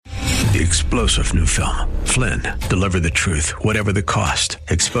the explosive new film, Flynn, Deliver the Truth, Whatever the Cost,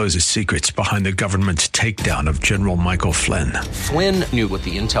 exposes secrets behind the government's takedown of General Michael Flynn. Flynn knew what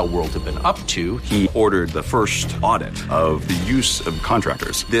the intel world had been up to. He ordered the first audit of the use of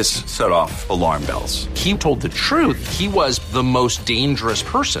contractors. This set off alarm bells. He told the truth. He was the most dangerous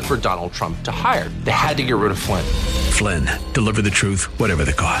person for Donald Trump to hire. They had to get rid of Flynn. Flynn, Deliver the Truth, Whatever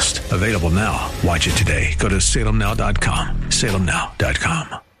the Cost. Available now. Watch it today. Go to salemnow.com.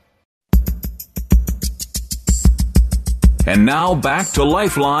 salemnow.com. And now back to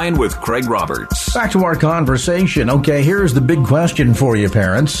Lifeline with Craig Roberts. Back to our conversation. Okay, here's the big question for you,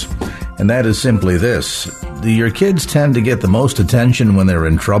 parents. And that is simply this. Do your kids tend to get the most attention when they're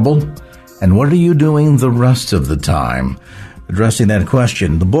in trouble? And what are you doing the rest of the time? Addressing that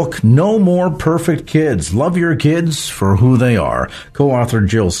question, the book, No More Perfect Kids. Love Your Kids for Who They Are. Co-author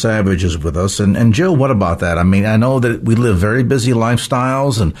Jill Savage is with us. And Jill, what about that? I mean, I know that we live very busy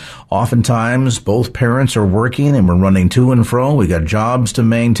lifestyles, and oftentimes both parents are working and we're running to and fro. We got jobs to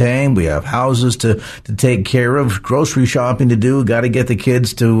maintain. We have houses to take care of, grocery shopping to do. Got to get the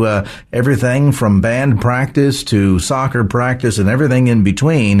kids to everything from band practice to soccer practice and everything in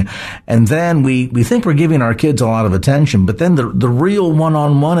between. And then we think we're giving our kids a lot of attention, but then the real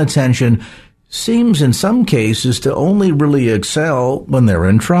one-on-one attention seems in some cases to only really excel when they're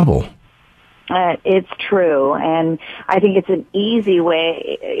in trouble. It's true, and I think it's an easy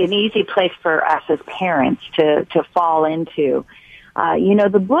place for us as parents to fall into.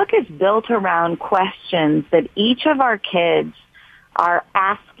 The book is built around questions that each of our kids are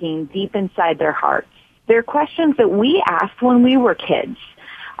asking deep inside their hearts. They're questions that we asked when we were kids.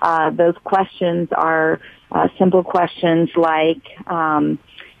 Those questions are simple questions like,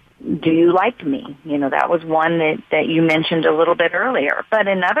 do you like me? That was one that you mentioned a little bit earlier. But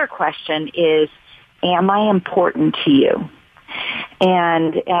another question is, am I important to you?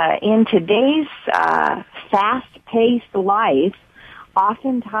 And in today's fast-paced life,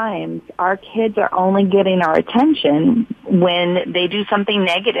 oftentimes our kids are only getting our attention when they do something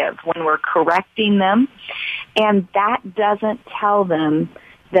negative, when we're correcting them, and that doesn't tell them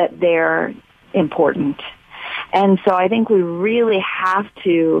that they're important. And so I think we really have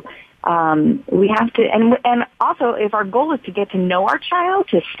to, and also if our goal is to get to know our child,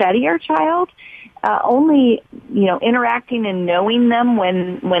 to study our child, only, interacting and knowing them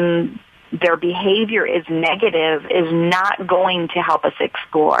when their behavior is negative is not going to help us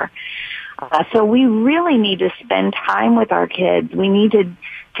explore. So we really need to spend time with our kids. We need to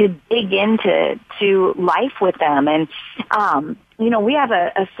dig into life with them. And, we have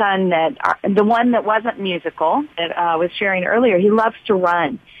a son the one that wasn't musical that I was sharing earlier, he loves to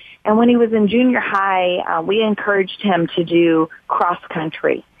run. And when he was in junior high, we encouraged him to do cross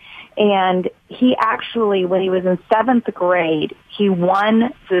country. And he actually, when he was in 7th grade, he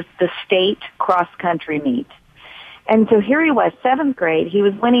won the state cross country meet. And so here he was, 7th grade, he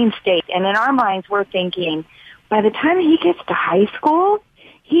was winning state. And in our minds, we're thinking, by the time he gets to high school,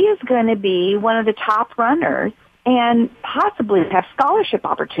 he is going to be one of the top runners and possibly have scholarship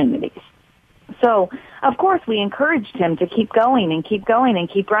opportunities. So, of course, we encouraged him to keep going and keep going and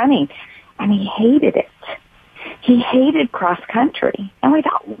keep running. And he hated it. He hated cross country. And we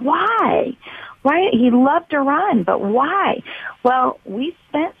thought, why? Why? He loved to run, but why? Well, we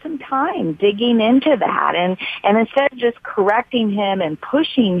spent some time digging into that. And instead of just correcting him and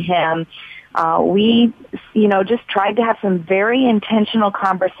pushing him, we, just tried to have some very intentional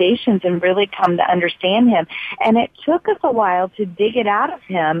conversations and really come to understand him. And it took us a while to dig it out of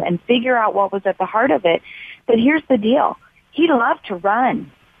him and figure out what was at the heart of it. But here's the deal. He loved to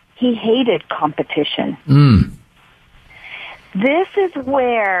run. He hated competition. This is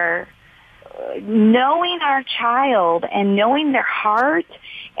where knowing our child and knowing their heart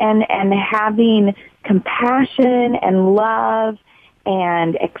and having compassion and love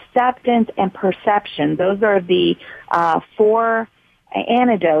and acceptance and perception. Those are the 4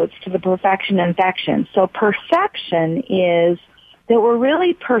 antidotes to the perfection infection. So perception is that we're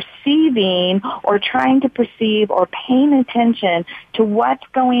really perceiving or trying to perceive or paying attention to what's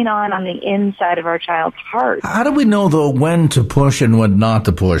going on the inside of our child's heart. How do we know, though, when to push and when not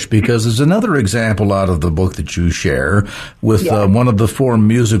to push? Because there's another example out of the book that you share with one of the 4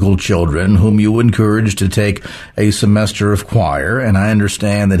 musical children whom you encouraged to take a semester of choir. And I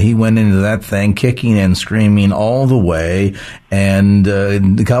understand that he went into that thing kicking and screaming all the way. And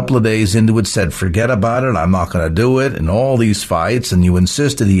a couple of days into it said, forget about it, I'm not going to do it, and all these fights. highlights, and you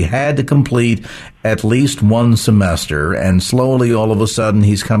insisted he had to complete at least one semester. And slowly, all of a sudden,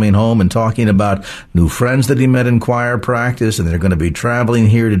 he's coming home and talking about new friends that he met in choir practice, and they're going to be traveling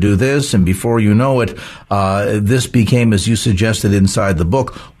here to do this. And before you know it, this became, as you suggested inside the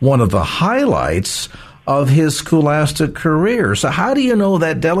book, one of the highlights of his scholastic career. So how do you know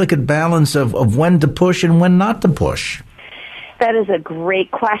that delicate balance of when to push and when not to push? That is a great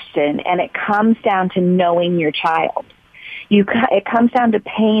question, and it comes down to knowing your child. It comes down to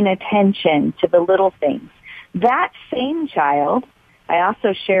paying attention to the little things. That same child, I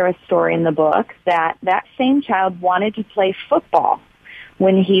also share a story in the book, that same child wanted to play football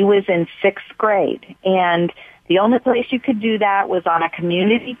when he was in 6th grade. And the only place you could do that was on a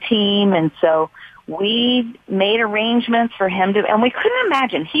community team, and so we made arrangements for him to, and we couldn't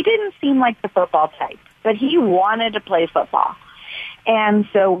imagine. He didn't seem like the football type, but he wanted to play football. And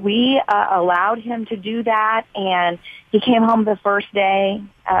so we allowed him to do that, and he came home the first day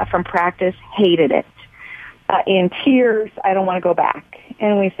from practice, hated it. In tears, I don't want to go back.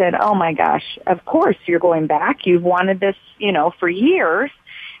 And we said, oh my gosh, of course you're going back. You've wanted this, for years,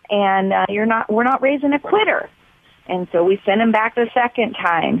 and we're not raising a quitter. And so we sent him back the second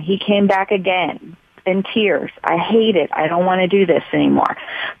time. He came back again in tears. I hate it. I don't want to do this anymore.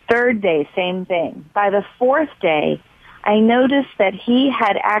 Third day, same thing. By the fourth day, I noticed that he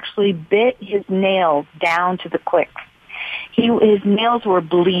had actually bit his nails down to the quick. His nails were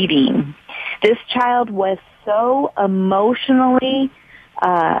bleeding. This child was so emotionally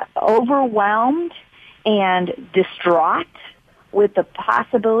overwhelmed and distraught with the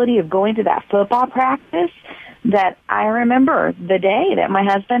possibility of going to that football practice that I remember the day that my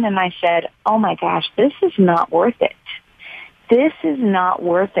husband and I said, oh my gosh, this is not worth it. This is not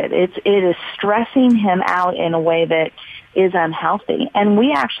worth it. It is stressing him out in a way that is unhealthy. And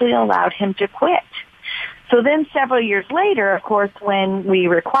we actually allowed him to quit. So then several years later, of course, when we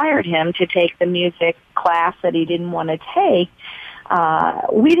required him to take the music class that he didn't want to take,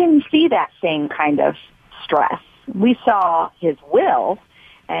 we didn't see that same kind of stress. We saw his will,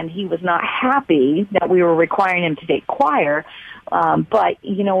 and he was not happy that we were requiring him to take choir. But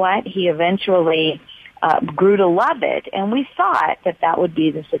you know what? He eventually grew to love it, and we thought that would be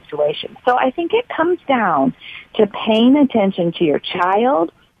the situation. So I think it comes down to paying attention to your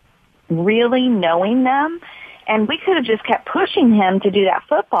child, really knowing them, and we could have just kept pushing him to do that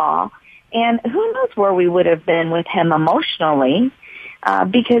football, and who knows where we would have been with him emotionally,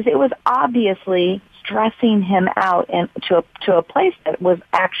 because it was obviously stressing him out and to a place that was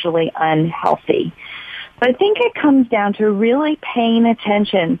actually unhealthy. But I think it comes down to really paying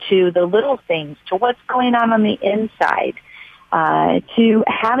attention to the little things, to what's going on the inside, to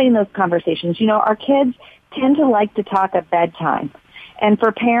having those conversations. Our kids tend to like to talk at bedtime. And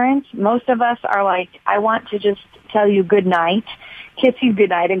for parents, most of us are like, I want to just tell you good night, kiss you good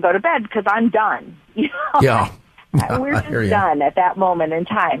night, and go to bed because I'm done. Yeah. We're just done at that moment in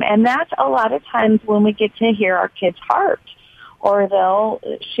time. And that's a lot of times when we get to hear our kids' heart, or they'll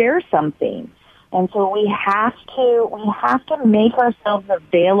share something. And so we have to make ourselves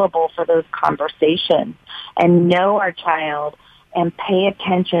available for those conversations and know our child and pay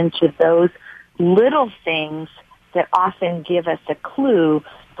attention to those little things that often give us a clue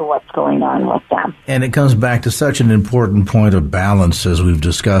to what's going on with them. And it comes back to such an important point of balance, as we've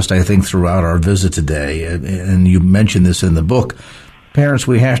discussed, I think, throughout our visit today. And you mentioned this in the book. Parents,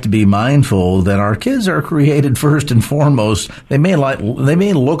 we have to be mindful that our kids are created first and foremost. They may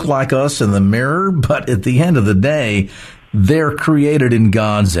look like us in the mirror, but at the end of the day, they're created in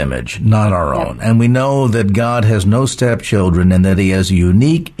God's image, not our own. And we know that God has no stepchildren and that he has a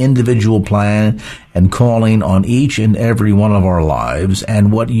unique individual plan and calling on each and every one of our lives.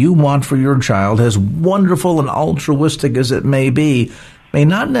 And what you want for your child, as wonderful and altruistic as it may be, may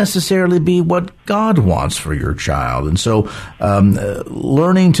not necessarily be what God wants for your child. And so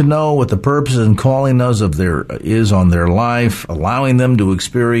learning to know what the purpose and calling is on their life, allowing them to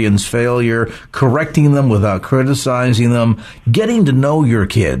experience failure, correcting them without criticizing them, getting to know your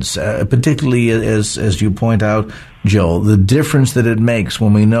kids, particularly as you point out, Jill, the difference that it makes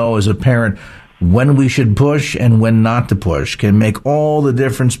when we know as a parent when we should push and when not to push can make all the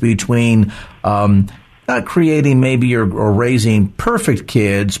difference between not creating maybe or raising perfect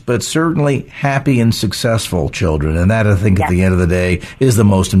kids, but certainly happy and successful children. And that, I think, at the end of the day, is the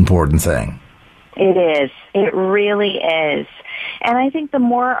most important thing. It is. It really is. And I think the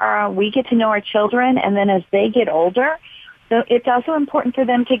more we get to know our children, and then as they get older, it's also important for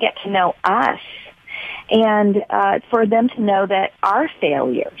them to get to know us and for them to know that our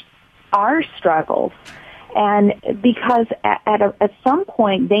failures, our struggles, And because at some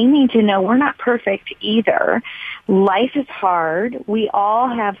point they need to know we're not perfect either. Life is hard. We all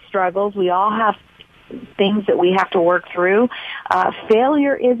have struggles. We all have things that we have to work through.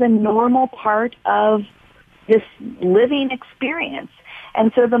 Failure is a normal part of this living experience.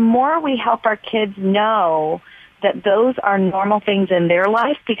 And so the more we help our kids know that those are normal things in their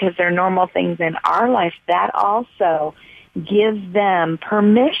life because they're normal things in our life, that also gives them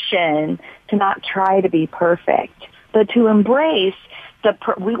permission to not try to be perfect, but to embrace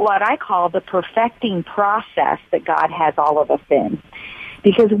what I call the perfecting process that God has all of us in.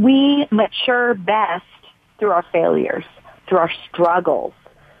 Because we mature best through our failures, through our struggles,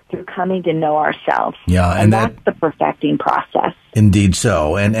 through coming to know ourselves. Yeah, and that's the perfecting process. Indeed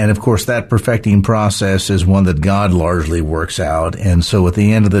so. And of course, that perfecting process is one that God largely works out. And so at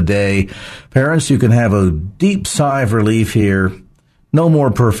the end of the day, parents, you can have a deep sigh of relief here. No more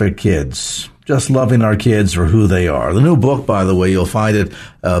perfect kids. Just loving our kids for who they are. The new book, by the way, you'll find it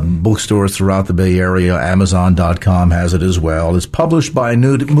bookstores throughout the Bay Area. Amazon.com has it as well. It's published by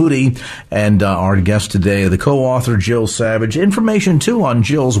Moody, and our guest today, the co-author Jill Savage. Information, too, on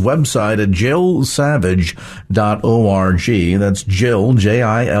Jill's website at jillsavage.org. That's Jill,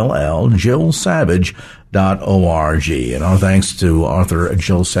 Jill, jillsavage.org. And our thanks to author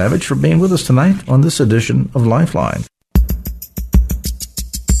Jill Savage for being with us tonight on this edition of Lifeline.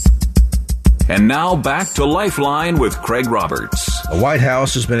 And now back to Lifeline with Craig Roberts. The White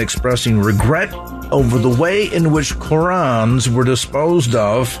House has been expressing regret over the way in which Qurans were disposed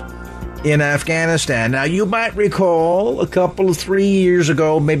of in Afghanistan. Now, you might recall a couple of 3 years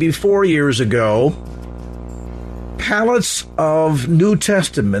ago, maybe 4 years ago, pallets of New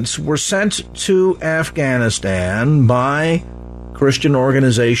Testaments were sent to Afghanistan by a Christian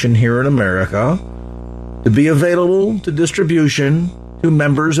organization here in America to be available to distribution to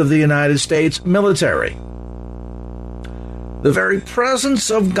members of the United States military. The very presence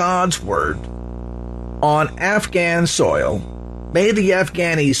of God's Word on Afghan soil made the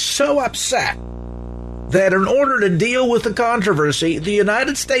Afghanis so upset that in order to deal with the controversy, the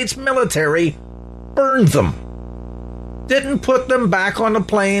United States military burned them. Didn't put them back on a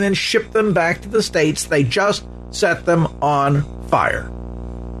plane and ship them back to the States. They just set them on fire.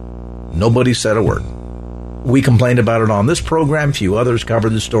 Nobody said a word. We complained about it on this program. Few others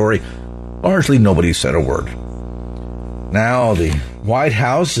covered the story. Largely, nobody said a word. Now, the White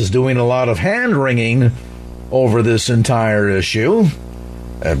House is doing a lot of hand-wringing over this entire issue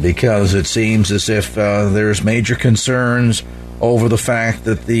because it seems as if there's major concerns over the fact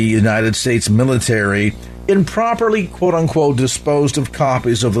that the United States military improperly, quote-unquote, disposed of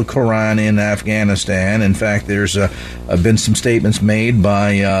copies of the Quran in Afghanistan. In fact, there's been some statements made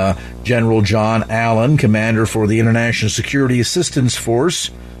by General John Allen, commander for the International Security Assistance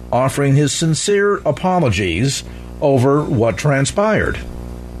Force, offering his sincere apologies over what transpired.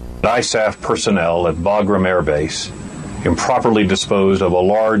 ISAF personnel at Bagram Air Base improperly disposed of a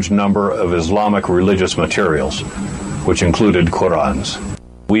large number of Islamic religious materials, which included Qurans.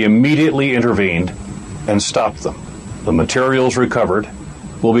 We immediately intervened and stopped them. The materials recovered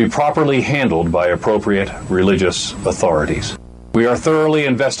will be properly handled by appropriate religious authorities. We are thoroughly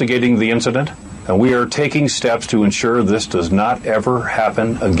investigating the incident, and we are taking steps to ensure this does not ever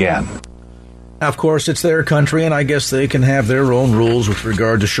happen again. Now, of course, it's their country, and I guess they can have their own rules with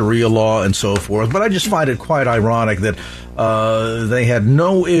regard to Sharia law and so forth, but I just find it quite ironic that they had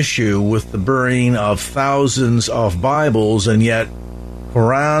no issue with the burning of thousands of Bibles, and yet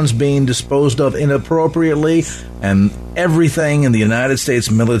Qurans being disposed of inappropriately, and everything in the United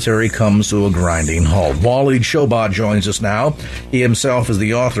States military comes to a grinding halt. Waleed Shobat joins us now. He himself is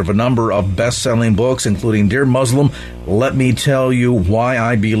the author of a number of best-selling books, including Dear Muslim, Let Me Tell You Why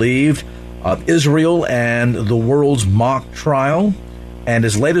I Believed, Israel and the World's Mock Trial, and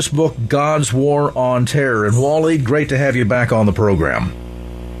his latest book, God's War on Terror. And Waleed, great to have you back on the program.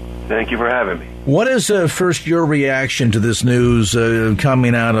 Thank you for having me. What is first your reaction to this news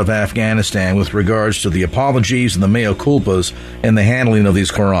coming out of Afghanistan with regards to the apologies and the mea culpas in the handling of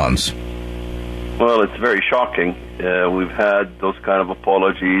these Qurans? Well, it's very shocking. We've had those kind of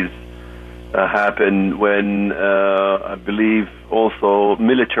apologies happen when I believe also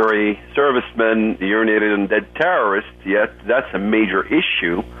military servicemen urinated on dead terrorists, yet that's a major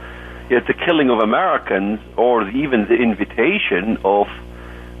issue. Yet the killing of Americans, or even the invitation of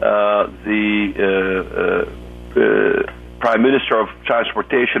the Prime Minister of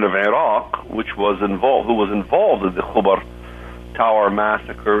Transportation of Iraq, who was involved in the Khobar Tower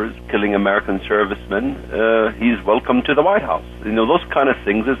massacres, killing American servicemen, he's welcome to the White House. You know, those kind of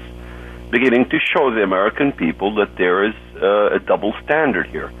things is beginning to show the American people that there is a double standard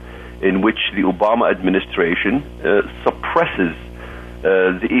here. in which the Obama administration suppresses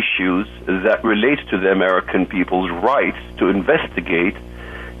the issues that relate to the American people's rights to investigate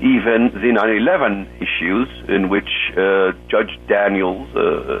even the 9/11 issues, in which Judge Daniels,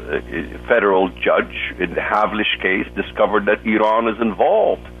 a federal judge in the Havlish case, discovered that Iran is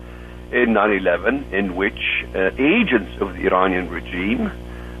involved in 9/11, in which agents of the Iranian regime,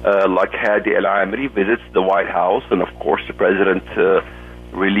 like Hadi al-Amri, visits the White House, and of course the president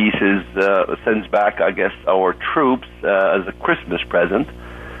sends back, I guess, our troops as a Christmas present,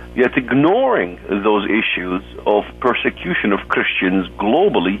 yet ignoring those issues of persecution of Christians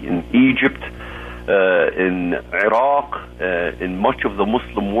globally in Egypt, in Iraq, in much of the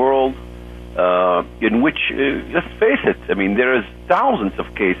Muslim world, in which, let's face it, I mean, there is thousands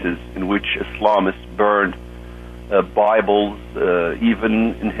of cases in which Islamists burned Bibles,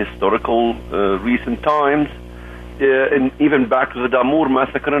 even in historical recent times, and even back to the Damour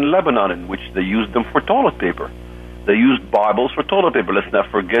massacre in Lebanon, in which they used them for toilet paper. They used Bibles for toilet paper. Let's not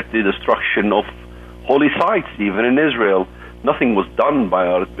forget the destruction of holy sites, even in Israel. Nothing was done by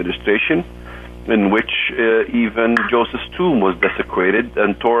our administration, in which even Joseph's tomb was desecrated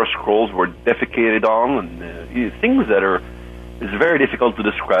and Torah scrolls were defecated on, and things that is very difficult to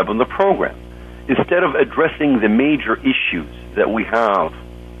describe on the program. Instead of addressing the major issues that we have,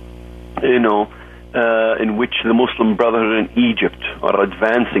 in which the Muslim Brotherhood in Egypt are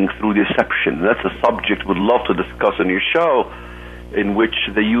advancing through deception. That's a subject we'd love to discuss on your show, in which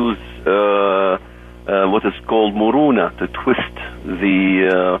they use what is called muruna to twist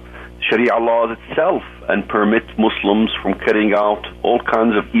the Sharia laws itself and permit Muslims from carrying out all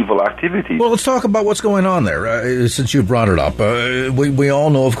kinds of evil activities. Well, let's talk about what's going on there, since you brought it up. We all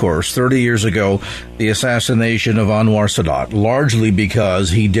know, of course, 30 years ago, the assassination of Anwar Sadat, largely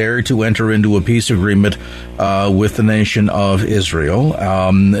because he dared to enter into a peace agreement with the nation of Israel.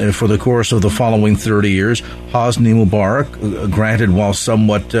 For the course of the following 30 years, Hosni Mubarak, granted while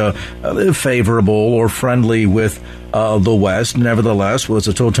somewhat favorable or friendly with the West, nevertheless, was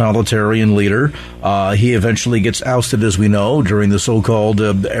a totalitarian leader. He eventually gets ousted, as we know, during the so-called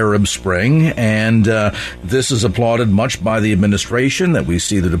Arab Spring, and this is applauded much by the administration, that we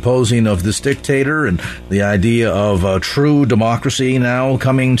see the deposing of this dictator and the idea of true democracy now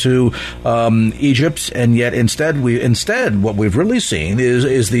coming to Egypt, and yet instead what we've really seen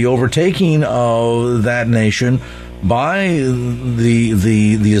is the overtaking of that nation by the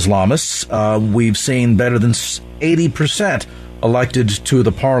Islamists. We've seen better than 80% elected to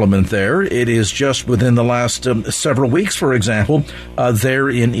the parliament there. It is just within the last several weeks, for example, there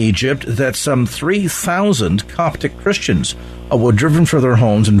in Egypt, that some 3,000 Coptic Christians were driven from their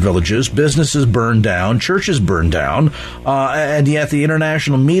homes and villages, businesses burned down, churches burned down, and yet the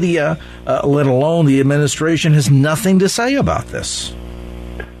international media, let alone the administration, has nothing to say about this.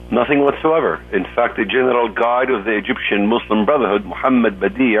 Nothing whatsoever. In fact, the general guide of the Egyptian Muslim Brotherhood, Muhammad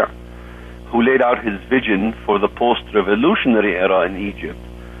Badi', who laid out his vision for the post-revolutionary era in Egypt,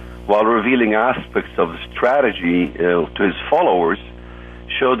 while revealing aspects of the strategy to his followers,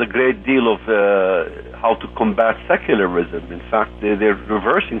 showed a great deal of how to combat secularism. In fact, they're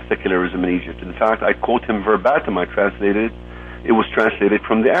reversing secularism in Egypt. In fact, I quote him verbatim. It was translated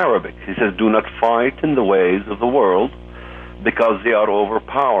from the Arabic. He says, "Do not fight in the ways of the world, because they are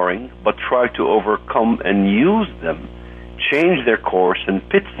overpowering, but try to overcome and use them, change their course, and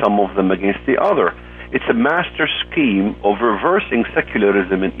pit some of them against the other." It's a master scheme of reversing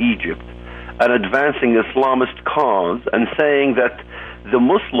secularism in Egypt and advancing Islamist cause, and saying that the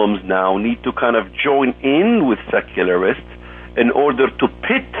Muslims now need to kind of join in with secularists in order to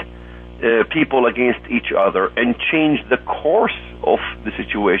pit people against each other and change the course of the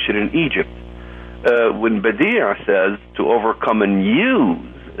situation in Egypt. When Badi' says to overcome and use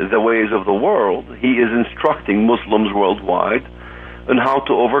the ways of the world, he is instructing Muslims worldwide on how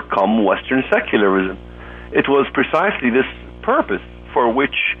to overcome Western secularism. It was precisely this purpose for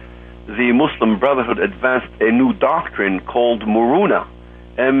which the Muslim Brotherhood advanced a new doctrine called Muruna,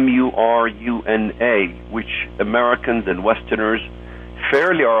 M-U-R-U-N-A, which Americans and Westerners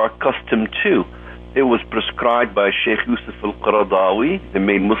fairly are accustomed to. It was prescribed by Sheikh Yusuf al-Qaradawi, the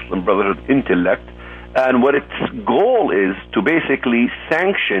main Muslim Brotherhood intellect, and what its goal is to basically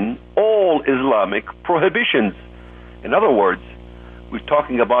sanction all Islamic prohibitions. In other words, we're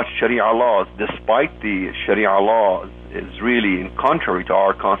talking about Sharia laws. Despite the Sharia laws is really in contrary to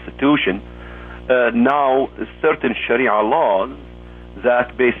our constitution, now certain Sharia laws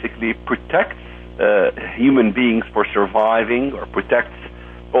that basically protects human beings for surviving, or protects,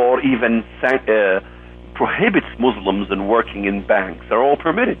 or even prohibits Muslims in working in banks, are all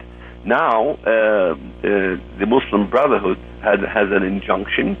permitted. Now, the Muslim Brotherhood has an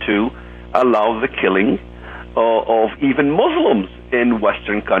injunction to allow the killing of even Muslims in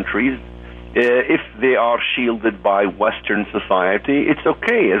Western countries. If they are shielded by Western society, it's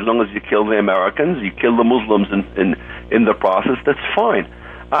okay. As long as you kill the Americans, you kill the Muslims in the process, that's fine.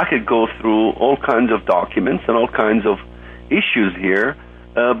 I could go through all kinds of documents and all kinds of issues here,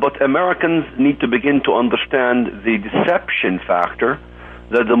 but Americans need to begin to understand the deception factor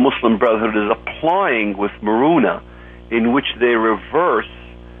that the Muslim Brotherhood is applying with Maruna, in which they reverse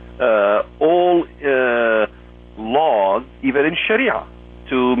all laws, even in Sharia,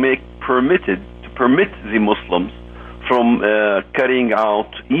 to permit the Muslims from carrying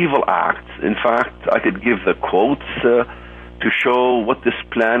out evil acts. In fact, I could give the quotes to show what this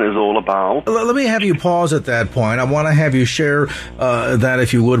plan is all about. Let me have you pause at that point. I want to have you share that,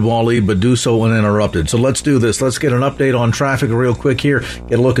 if you would, Waleed, but do so uninterrupted. So let's do this. Let's get an update on traffic real quick here.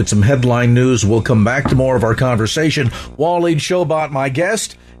 Get a look at some headline news. We'll come back to more of our conversation. Waleed Shoebat, my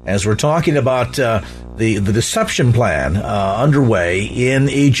guest, as we're talking about the deception plan underway in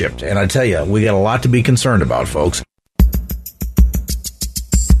Egypt. And I tell you, we got a lot to be concerned about, folks.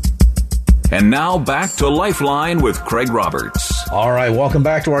 And now back to Lifeline with Craig Roberts. All right, welcome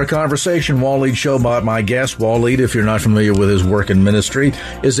back to our conversation. Waleed Shoebat, my guest. Waleed, if you're not familiar with his work in ministry,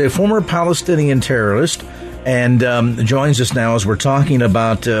 is a former Palestinian terrorist and joins us now as we're talking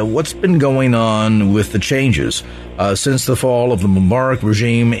about what's been going on with the changes since the fall of the Mubarak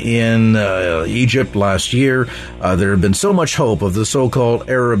regime in Egypt last year. There have been so much hope of the so-called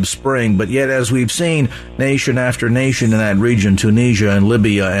Arab Spring, but yet, as we've seen, nation after nation in that region, Tunisia and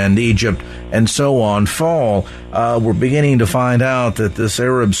Libya and Egypt and so on, fall, we're beginning to find out that this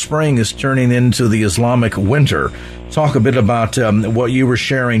Arab Spring is turning into the Islamic winter. Talk a bit about what you were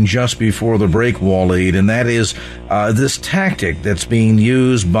sharing just before the break, Waleed, and that is this tactic that's being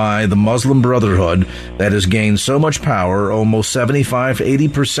used by the Muslim Brotherhood that has gained so much power, almost 75 to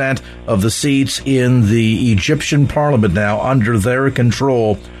 80% of the seats in the Egyptian parliament now under their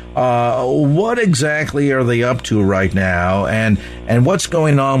control. What exactly are they up to right now, and what's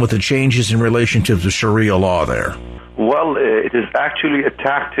going on with the changes in relationship to Sharia law there? Well, it is actually a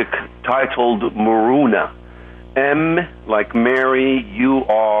tactic titled Maruna. M like Mary,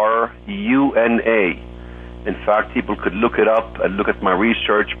 U-R-U-N-A. In fact, people could look it up and look at my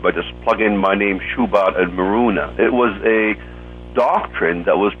research by just plugging my name, Shoebat, and Maruna. It was a doctrine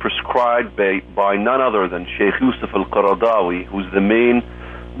that was prescribed by none other than Sheikh Yusuf al-Qaradawi, who's the main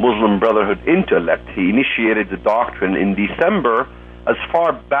Muslim Brotherhood intellect. He initiated the doctrine in December, as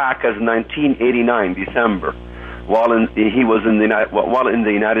far back as 1989, December. While in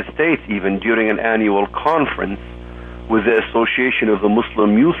the United States, even during an annual conference with the Association of the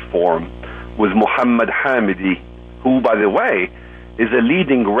Muslim Youth Forum with Muhammad Hamidi, who, by the way, is a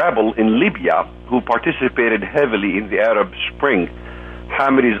leading rebel in Libya who participated heavily in the Arab Spring.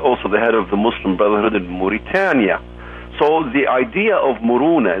 Hamidi is also the head of the Muslim Brotherhood in Mauritania. So the idea of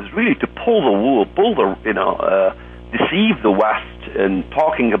Maruna is really to deceive the West in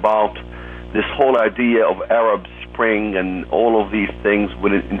talking about this whole idea of Arab Spring and all of these things,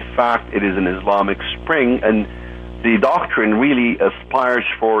 when in fact it is an Islamic Spring, and the doctrine really aspires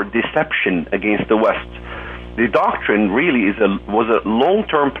for deception against the West. The doctrine really was a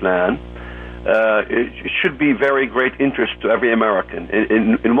long-term plan. It should be very great interest to every American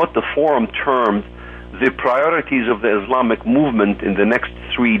in what the forum termed the priorities of the Islamic movement in the next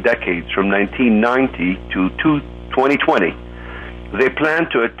 3 decades, from 1990 to 2020. They plan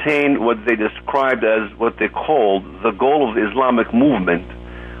to attain what they described as what they called the goal of the Islamic movement,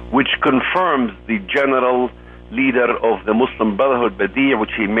 which confirms the general leader of the Muslim Brotherhood, Badi',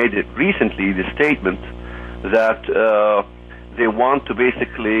 which he made it recently, the statement that they want to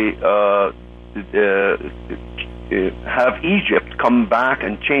basically have Egypt come back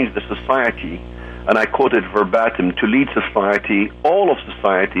and change the society, and I quote it verbatim, to lead society, all of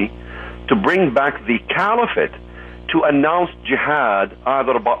society, to bring back the caliphate, to announce jihad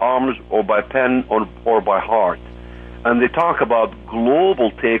either by arms or by pen or by heart. And they talk about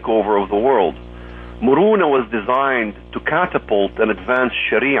global takeover of the world. Maruna was designed to catapult and advance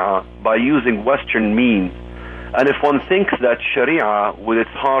Sharia by using Western means. And if one thinks that Sharia, with its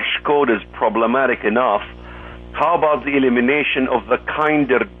harsh code, is problematic enough, how about the elimination of the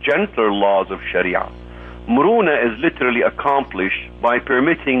kinder, gentler laws of Sharia? Maruna is literally accomplished by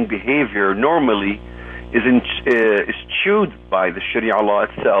permitting behavior normally is eschewed by the Sharia law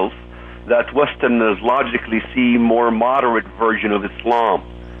itself, that Westerners logically see more moderate version of Islam.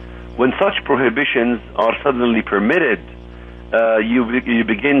 When such prohibitions are suddenly permitted, you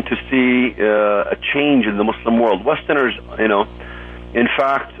begin to see a change in the Muslim world. Westerners, in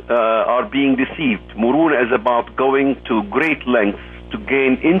fact, are being deceived. Muruna is about going to great lengths to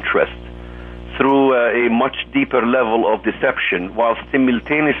gain interest through a much deeper level of deception, while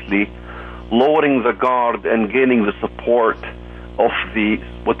simultaneously lowering the guard and gaining the support of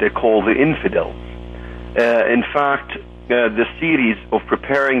what they call the infidels. In fact, the series of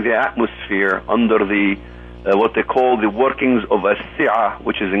preparing the atmosphere under the what they call the workings of as-si'ah,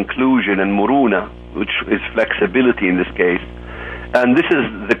 which is inclusion, and muruna, which is flexibility in this case. And this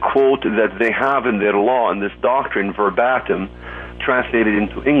is the quote that they have in their law, and this doctrine verbatim, translated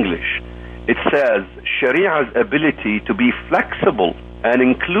into English. It says, Sharia's ability to be flexible and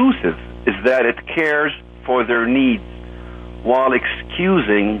inclusive is that it cares for their needs while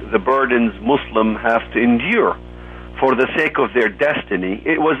excusing the burdens Muslims have to endure. For the sake of their destiny,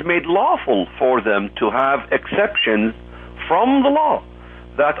 it was made lawful for them to have exceptions from the law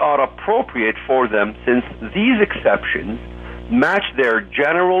that are appropriate for them, since these exceptions match their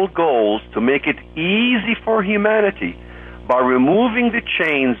general goals to make it easy for humanity. By removing the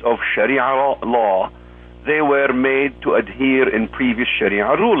chains of Sharia law, they were made to adhere in previous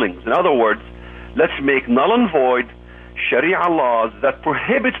Sharia rulings. In other words, let's make null and void Sharia laws that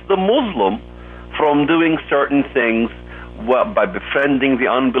prohibits the Muslim from doing certain things, by befriending the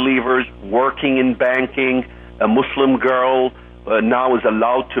unbelievers, working in banking. A Muslim girl now is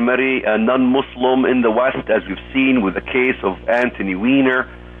allowed to marry a non-Muslim in the West, as we've seen with the case of Anthony Weiner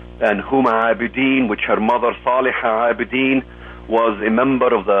and Huma Abedin, which her mother Salihah Abedin was a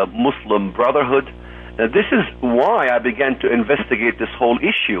member of the Muslim Brotherhood. This is why I began to investigate this whole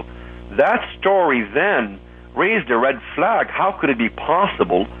issue. That story then raised a red flag. How could it be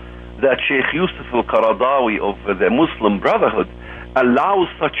possible that Sheikh Yusuf al-Qaradawi of the Muslim Brotherhood allows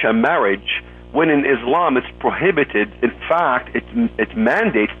such a marriage when in Islam it's prohibited? In fact, it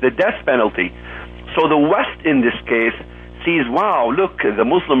mandates the death penalty. So the West in this case sees, wow, look, the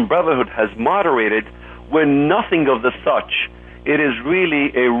Muslim Brotherhood has moderated, when nothing of the such. It is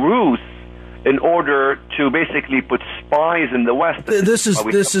really a ruse in order to basically put spies in the West. This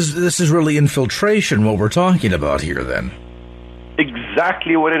is really infiltration, what we're talking about here, then.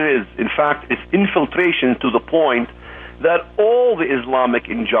 Exactly what it is. In fact, it's infiltration to the point that all the Islamic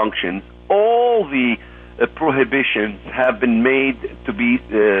injunctions, all the prohibitions have been made to be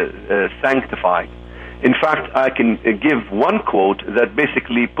sanctified. In fact, I can give one quote that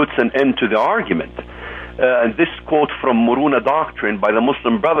basically puts an end to the argument. And this quote from Muruna Doctrine by the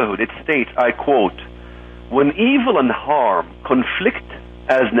Muslim Brotherhood, it states, I quote, "When evil and harm conflict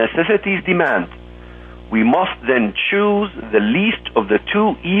as necessities demand, we must then choose the least of the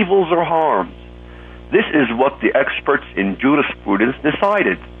two evils or harms. This is what the experts in jurisprudence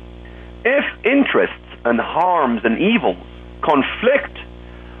decided. If interests and harms and evils conflict,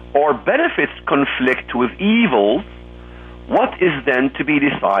 or benefits conflict with evils, what is then to be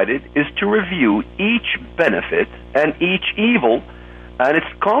decided is to review each benefit and each evil and its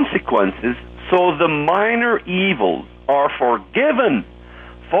consequences, so the minor evils are forgiven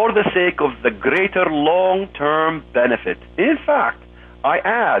for the sake of the greater long-term benefit." In fact, I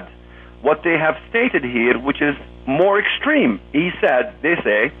add what they have stated here, which is more extreme. They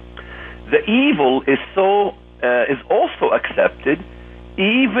say, the evil is also accepted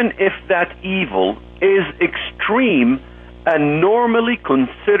even if that evil is extreme and normally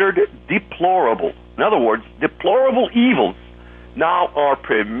considered deplorable. In other words, deplorable evils now are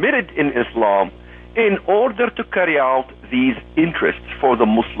permitted in Islam in order to carry out these interests for the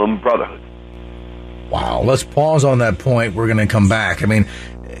Muslim Brotherhood. Wow, let's pause on that point. We're going to come back. I mean,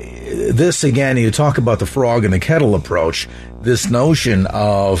 this again, you talk about the frog in the kettle approach, this notion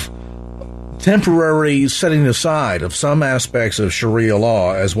of temporary setting aside of some aspects of Sharia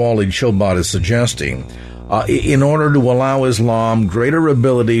law, as Walid Shoebat is suggesting, in order to allow Islam greater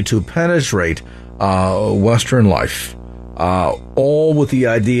ability to penetrate Western life, all with the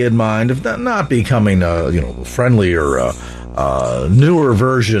idea in mind of not becoming a friendlier, newer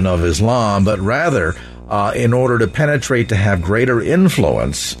version of Islam, but rather in order to penetrate, to have greater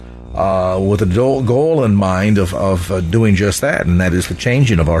influence, with a goal in mind of doing just that, and that is the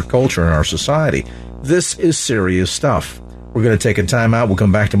changing of our culture and our society. This is serious stuff. We're going to take a time out. We'll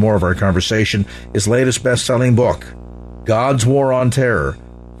come back to more of our conversation. His latest best-selling book, God's War on Terror.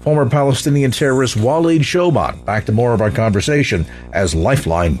 Former Palestinian terrorist Walid Shoebat. Back to more of our conversation as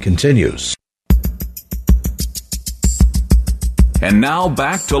Lifeline continues. And now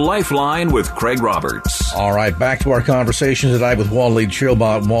back to Lifeline with Craig Roberts. All right, back to our conversation tonight with Walid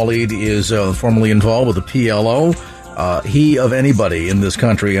Shoebat. Walid is formerly involved with the PLO. He, of anybody in this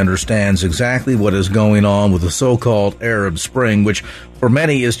country, understands exactly what is going on with the so-called Arab Spring, which for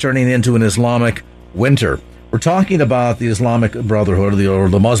many is turning into an Islamic winter. We're talking about the Islamic Brotherhood, or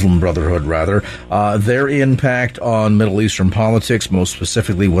the Muslim Brotherhood, rather, their impact on Middle Eastern politics, most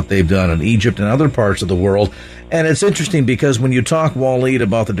specifically what they've done in Egypt and other parts of the world. And it's interesting because when you talk, Waleed,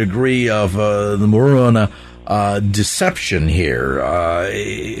 about the degree of the Muruna deception here,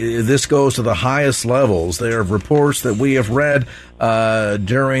 this goes to the highest levels. There are reports that we have read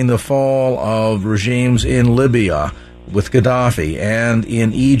during the fall of regimes in Libya with Gaddafi and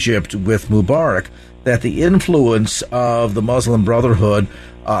in Egypt with Mubarak, that the influence of the Muslim Brotherhood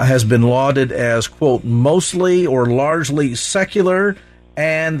has been lauded as, quote, mostly or largely secular,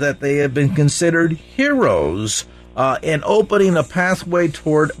 and that they have been considered heroes in opening a pathway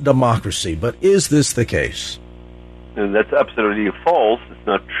toward democracy. But is this the case? And that's absolutely false. It's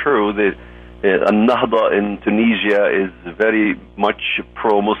not true. The Al-Nahda in Tunisia is very much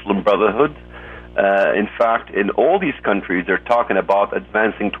pro-Muslim Brotherhood. In fact, in all these countries, they're talking about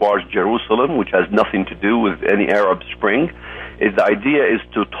advancing towards Jerusalem, which has nothing to do with any Arab Spring. The idea is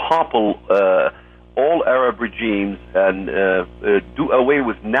to topple all Arab regimes and do away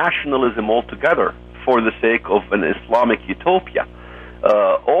with nationalism altogether for the sake of an Islamic utopia.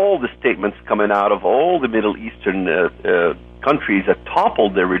 All the statements coming out of all the Middle Eastern countries that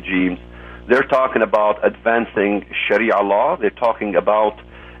toppled their regimes, they're talking about advancing Sharia law. They're talking about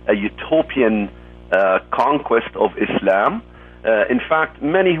a utopian conquest of Islam. In fact,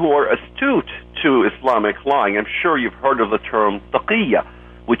 many who are astute to Islamic lying, I'm sure you've heard of the term taqiyya,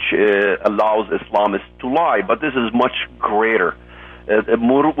 which allows Islamists to lie, but this is much greater.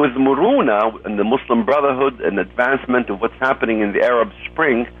 With Muruna and the Muslim Brotherhood and advancement of what's happening in the Arab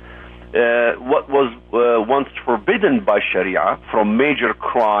Spring, what was once forbidden by Sharia, from major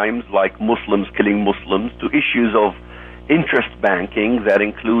crimes like Muslims killing Muslims to issues of interest banking that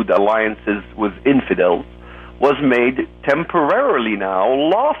include alliances with infidels, was made temporarily now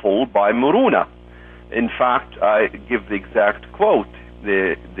lawful by Muruna. In fact, I give the exact quote.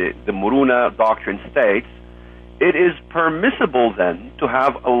 The Muruna doctrine states, it is permissible then to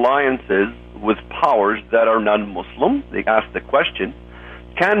have alliances with powers that are non-Muslim. They ask the question,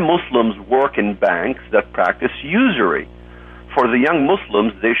 can Muslims work in banks that practice usury? For the young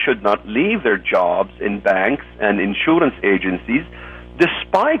Muslims, they should not leave their jobs in banks and insurance agencies,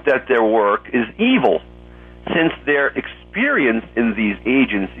 despite that their work is evil, since their experience in these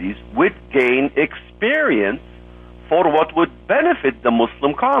agencies would gain experience for what would benefit the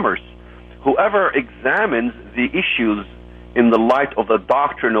Muslim commerce. Whoever examines the issues in the light of the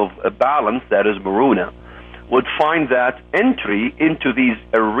doctrine of a balance, that is Muruna, would find that entry into these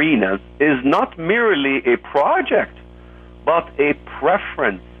arenas is not merely a project, but a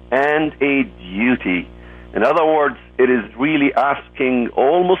preference and a duty. In other words, it is really asking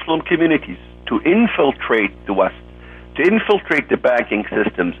all Muslim communities to infiltrate the West, to infiltrate the banking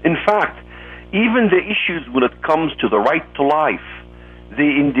systems. In fact, even the issues when it comes to the right to life,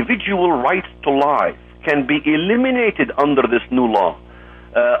 the individual right to life, can be eliminated under this new law.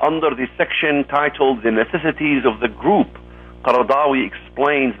 Under the section titled The Necessities of the Group, Qaradawi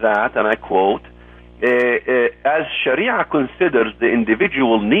explains that, and I quote, as Sharia considers the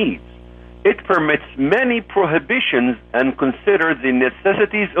individual needs, it permits many prohibitions and considers the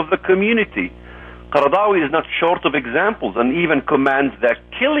necessities of the community. Qaradawi is not short of examples and even commands the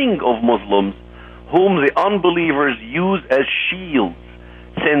killing of Muslims whom the unbelievers use as shields,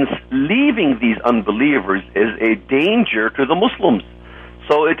 since leaving these unbelievers is a danger to the Muslims.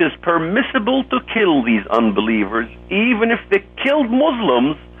 So it is permissible to kill these unbelievers, even if they killed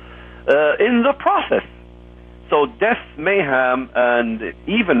Muslims in the process. So death, mayhem, and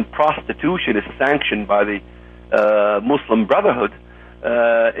even prostitution is sanctioned by the Muslim Brotherhood.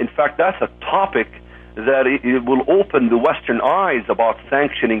 In fact, that's a topic that it will open the Western eyes about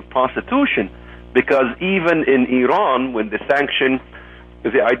sanctioning prostitution, because even in Iran, when they sanction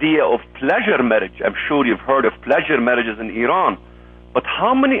the idea of pleasure marriage, I'm sure you've heard of pleasure marriages in Iran, but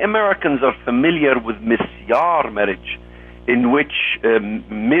how many Americans are familiar with misyar marriage, in which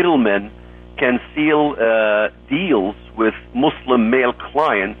middlemen can seal deals with Muslim male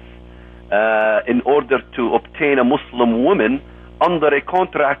clients in order to obtain a Muslim woman under a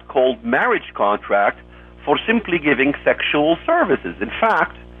contract called marriage contract for simply giving sexual services. In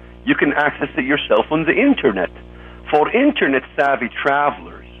fact, you can access it yourself on the internet. For internet-savvy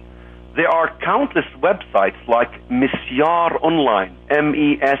travelers, there are countless websites like Misyar Online,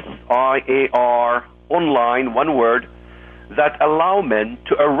 MESIAR Online, one word, that allow men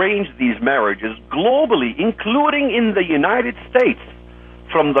to arrange these marriages globally, including in the United States,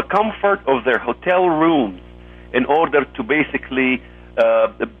 from the comfort of their hotel rooms, in order to basically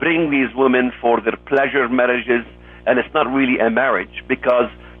bring these women for their pleasure marriages. And it's not really a marriage, because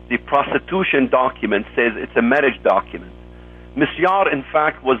the prostitution document says it's a marriage document. Misyar, in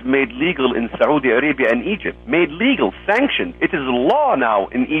fact, was made legal in Saudi Arabia and Egypt. Made legal, sanctioned. It is law now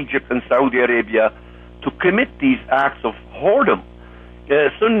in Egypt and Saudi Arabia to commit these acts of whoredom.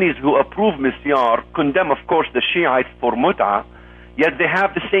 Sunnis who approve Misyar condemn, of course, the Shiites for mut'ah, yet they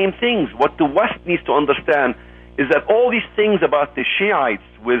have the same things. What the West needs to understand is that all these things about the Shiites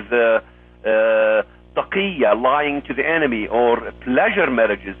with taqiyya, lying to the enemy, or pleasure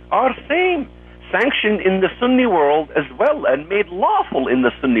marriages are same, sanctioned in the Sunni world as well and made lawful in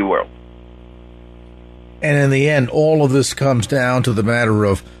the Sunni world. And in the end, all of this comes down to the matter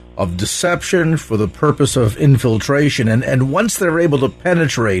of deception for the purpose of infiltration. And once they're able to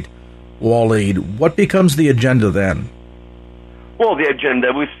penetrate, Waleed, what becomes the agenda then? Well, the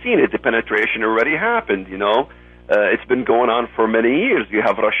agenda, we've seen it. The penetration already happened, you know. It's been going on for many years. You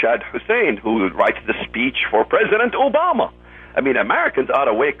have Rashad Hussain, who writes the speech for President Obama. I mean, Americans ought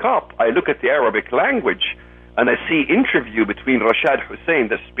to wake up. I look at the Arabic language, and I see interview between Rashad Hussain,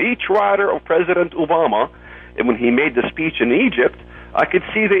 the speechwriter of President Obama, and when he made the speech in Egypt, I could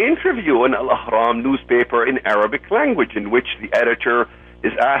see the interview in Al-Ahram newspaper in Arabic language, in which the editor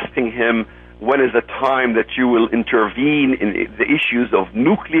is asking him, when is the time that you will intervene in the issues of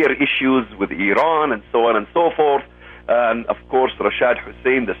nuclear issues with Iran and so on and so forth. And, of course, Rashad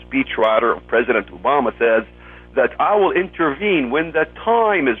Hussain, the speechwriter of President Obama, says that I will intervene when the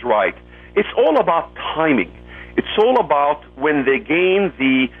time is right. It's all about timing. It's all about when they gain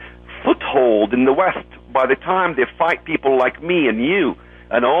the foothold in the West. By the time they fight people like me and you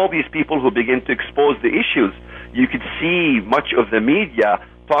and all these people who begin to expose the issues, you could see much of the media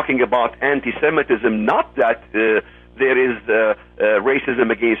talking about anti-Semitism, not that there is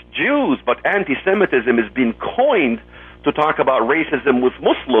racism against Jews, but anti-Semitism has been coined to talk about racism with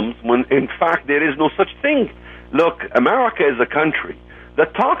Muslims when, in fact, there is no such thing. Look, America is a country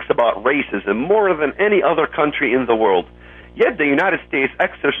that talks about racism more than any other country in the world. Yet the United States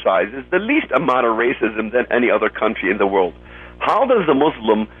exercises the least amount of racism than any other country in the world. How does a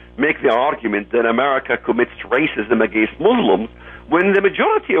Muslim make the argument that America commits racism against Muslims when the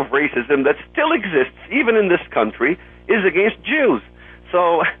majority of racism that still exists, even in this country, is against Jews?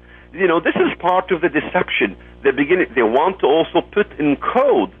 So, you know, this is part of the deception. They want to also put in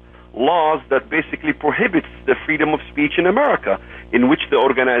code laws that basically prohibits the freedom of speech in America, in which the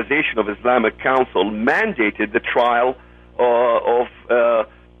Organization of Islamic Council mandated the trial of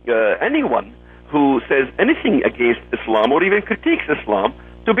anyone who says anything against Islam or even critiques Islam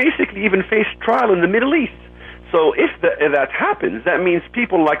to basically even face trial in the Middle East. So if that happens, that means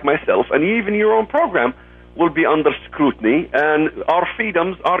people like myself and even your own program will be under scrutiny and our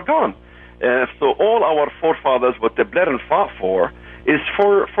freedoms are gone. So all our forefathers, what they bled and fought for, is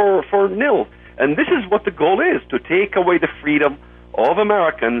for nil. And this is what the goal is, to take away the freedom of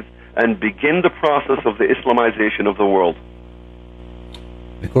Americans and begin the process of the Islamization of the world.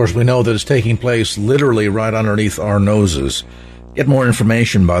 Of course, we know that it's taking place literally right underneath our noses. Get more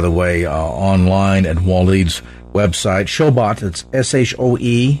information, by the way, online at Waleed's website, Shobat. It's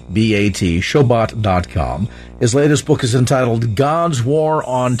SHOEBAT, Shobat.com. His latest book is entitled God's War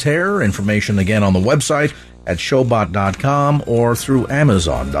on Terror. Information again on the website at Shobat.com or through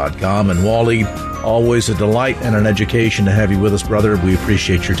Amazon.com. And Waleed, always a delight and an education to have you with us, brother. We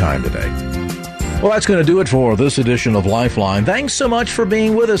appreciate your time today. Well, that's going to do it for this edition of Lifeline. Thanks so much for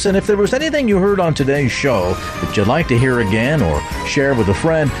being with us. And if there was anything you heard on today's show that you'd like to hear again or share with a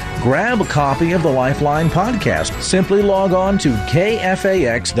friend, grab a copy of the Lifeline podcast. Simply log on to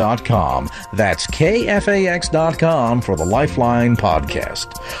KFAX.com. That's KFAX.com for the Lifeline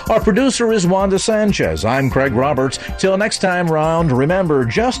podcast. Our producer is Wanda Sanchez. I'm Craig Roberts. Till next time round, remember,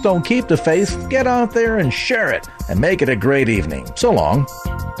 just don't keep the faith. Get out there and share it and make it a great evening. So long.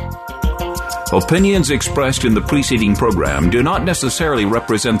 Opinions expressed in the preceding program do not necessarily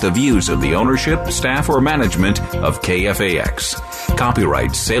represent the views of the ownership, staff, or management of KFAX.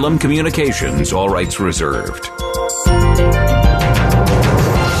 Copyright Salem Communications, all rights reserved.